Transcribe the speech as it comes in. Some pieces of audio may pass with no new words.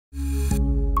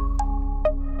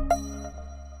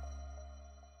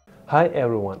Hi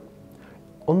everyone!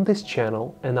 On this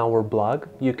channel and our blog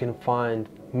you can find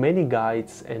many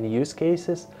guides and use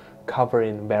cases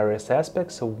covering various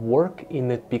aspects of work in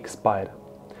Netpeak Spider.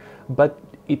 But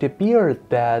it appeared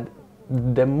that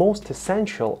the most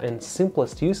essential and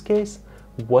simplest use case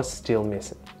was still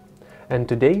missing. And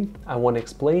today I want to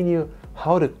explain you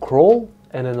how to crawl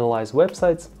and analyze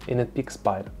websites in Netpeak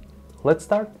Spider. Let's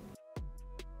start.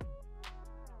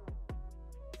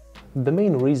 The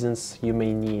main reasons you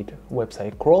may need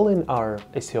website crawling are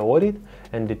SEO audit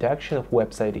and detection of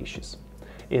website issues.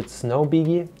 It's no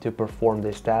biggie to perform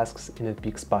these tasks in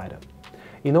Netpeak Spider.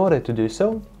 In order to do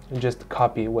so, just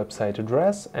copy website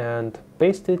address and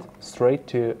paste it straight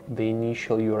to the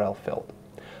initial URL field.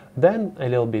 Then, a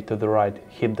little bit to the right,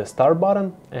 hit the start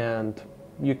button and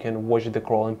you can watch the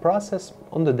crawling process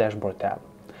on the dashboard tab.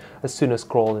 As soon as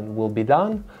crawling will be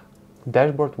done,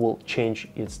 dashboard will change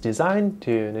its design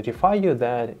to notify you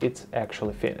that it's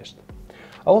actually finished.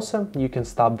 Also, you can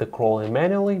stop the crawling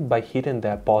manually by hitting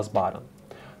the pause button.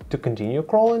 To continue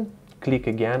crawling, click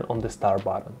again on the start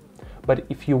button. But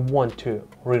if you want to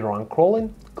rerun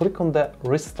crawling, click on the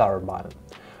restart button.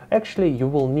 Actually, you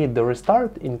will need the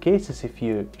restart in cases if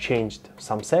you changed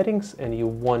some settings and you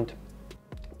want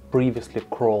previously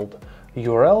crawled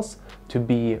URLs to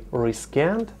be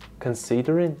rescanned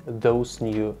considering those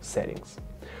new settings.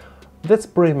 That's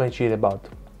pretty much it about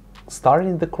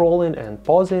starting the crawling and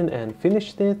pausing and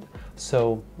finishing it,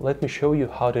 so let me show you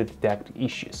how to detect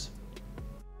issues.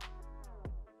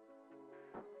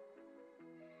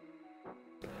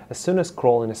 As soon as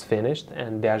crawling is finished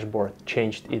and dashboard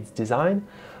changed its design,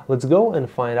 let's go and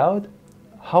find out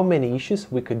how many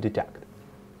issues we could detect.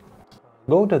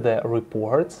 Go to the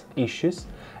reports, issues,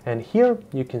 and here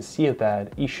you can see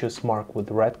that issues marked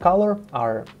with red color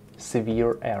are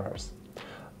severe errors.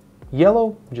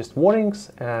 Yellow, just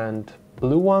warnings, and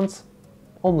blue ones,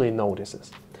 only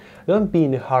notices. Don't be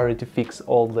in a hurry to fix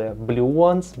all the blue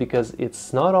ones, because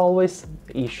it's not always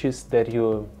issues that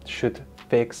you should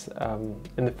fix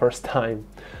in the first time,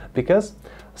 because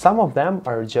some of them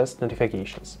are just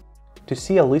notifications. To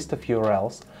see a list of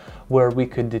URLs where we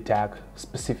could detect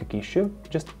specific issue,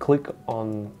 just click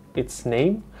on its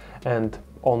name, and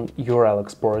on URL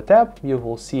Explorer tab you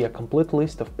will see a complete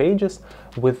list of pages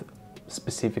with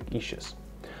specific issues.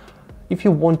 If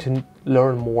you want to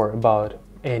learn more about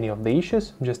any of the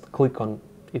issues, just click on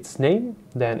its name,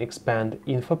 then expand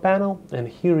Info panel, and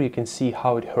here you can see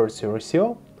how it hurts your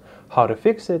SEO, how to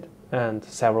fix it, and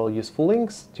several useful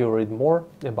links to read more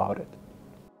about it.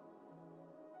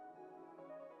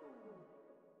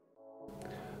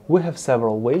 We have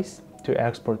several ways to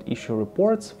export issue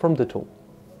reports from the tool.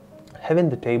 Having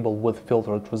the table with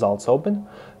filtered results open,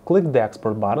 click the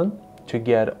Export button to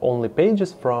get only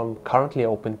pages from currently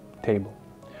open table.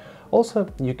 Also,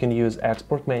 you can use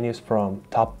export menus from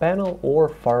top panel or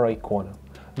far right corner.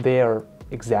 They are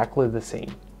exactly the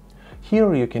same.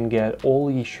 Here you can get all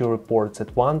issue reports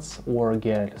at once, or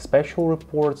get special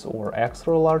reports or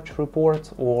extra large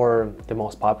reports, or the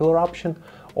most popular option,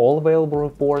 all available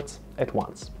reports at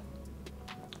once.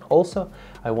 Also,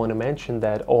 I want to mention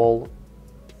that all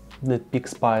Netpeak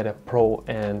Spider Pro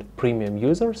and Premium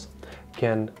users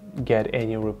can get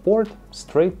any report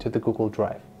straight to the Google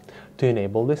Drive. To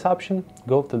enable this option,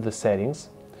 go to the Settings,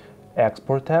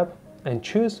 Export tab, and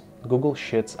choose Google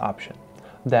Sheets option.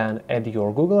 Then add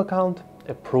your Google account,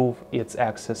 approve its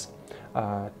access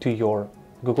to your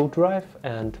Google Drive,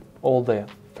 and all the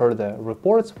further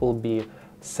reports will be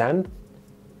sent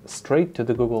straight to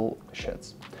the Google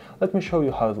Sheets. Let me show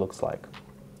you how it looks like.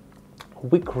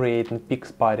 We create a Netpeak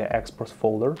Spider exports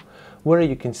folder where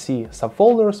you can see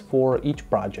subfolders for each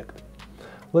project.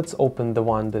 Let's open the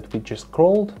one that we just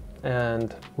crawled,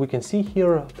 and we can see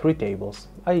here 3 tables.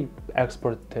 I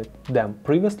exported them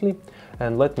previously,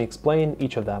 and let me explain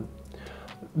each of them.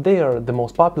 They are the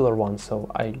most popular ones, so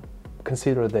I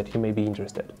consider that you may be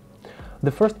interested.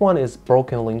 The first one is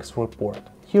Broken Links report.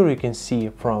 Here you can see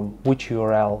from which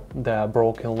URL the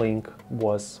broken link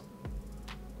was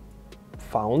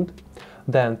found,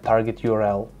 then target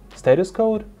URL status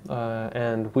code,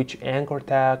 and which anchor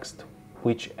text,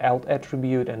 which alt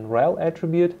attribute and rel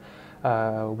attribute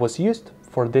was used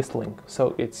for this link,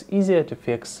 so it's easier to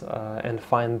fix and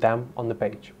find them on the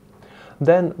page.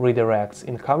 Then redirects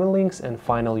incoming links and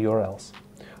final URLs.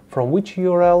 From which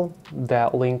URL the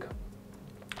link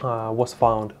was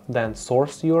found, then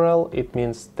source URL, it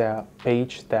means the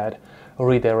page that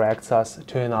redirects us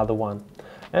to another one,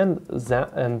 and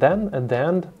then at the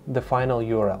end the final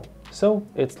URL. So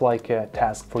it's like a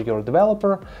task for your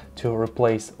developer to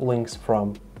replace links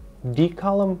from D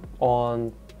column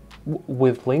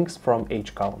with links from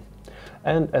H column.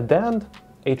 And at the end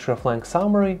hreflang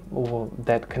summary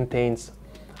that contains,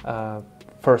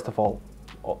 first of all,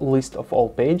 a list of all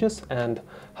pages and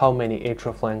how many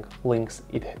hreflang links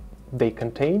they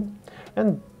contain,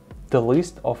 and the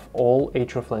list of all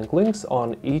hreflang links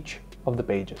on each of the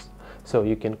pages. So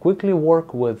you can quickly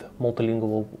work with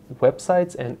multilingual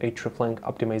websites and hreflang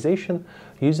optimization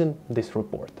using this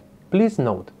report. Please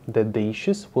note that the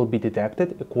issues will be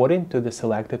detected according to the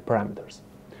selected parameters.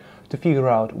 To figure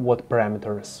out what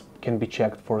parameters can be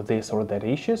checked for this or that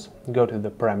issues, go to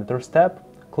the Parameters tab,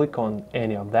 click on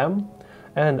any of them,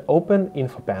 and open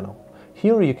Info panel.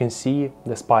 Here you can see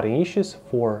the spotting issues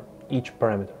for each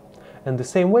parameter. And the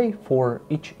same way for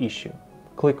each issue.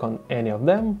 Click on any of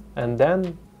them and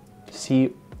then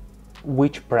see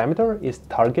which parameter is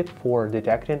target for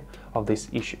detecting of this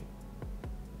issue.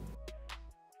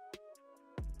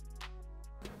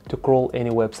 To crawl any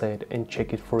website and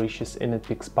check it for issues in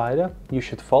Netpeak Spider, you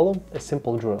should follow a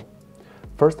simple drill.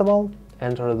 First of all,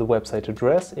 enter the website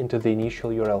address into the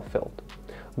initial URL field.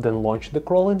 Then launch the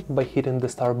crawling by hitting the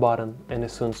start button, and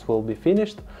as soon as it will be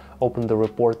finished, open the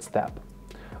Reports tab.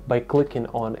 By clicking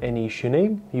on any issue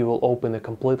name, you will open a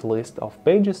complete list of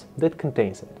pages that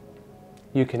contains it.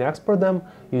 You can export them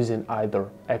using either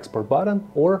Export button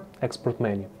or Export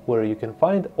menu, where you can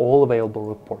find all available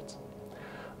reports.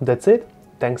 That's it.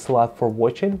 Thanks a lot for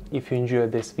watching. If you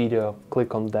enjoyed this video,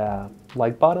 click on the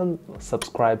like button,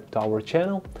 subscribe to our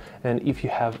channel, and if you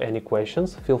have any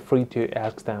questions, feel free to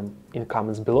ask them in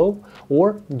comments below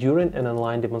or during an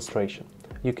online demonstration.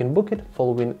 You can book it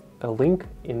following a link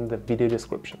in the video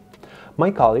description. My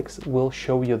colleagues will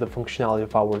show you the functionality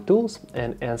of our tools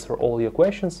and answer all your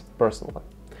questions personally.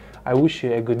 I wish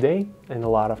you a good day and a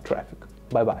lot of traffic.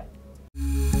 Bye bye.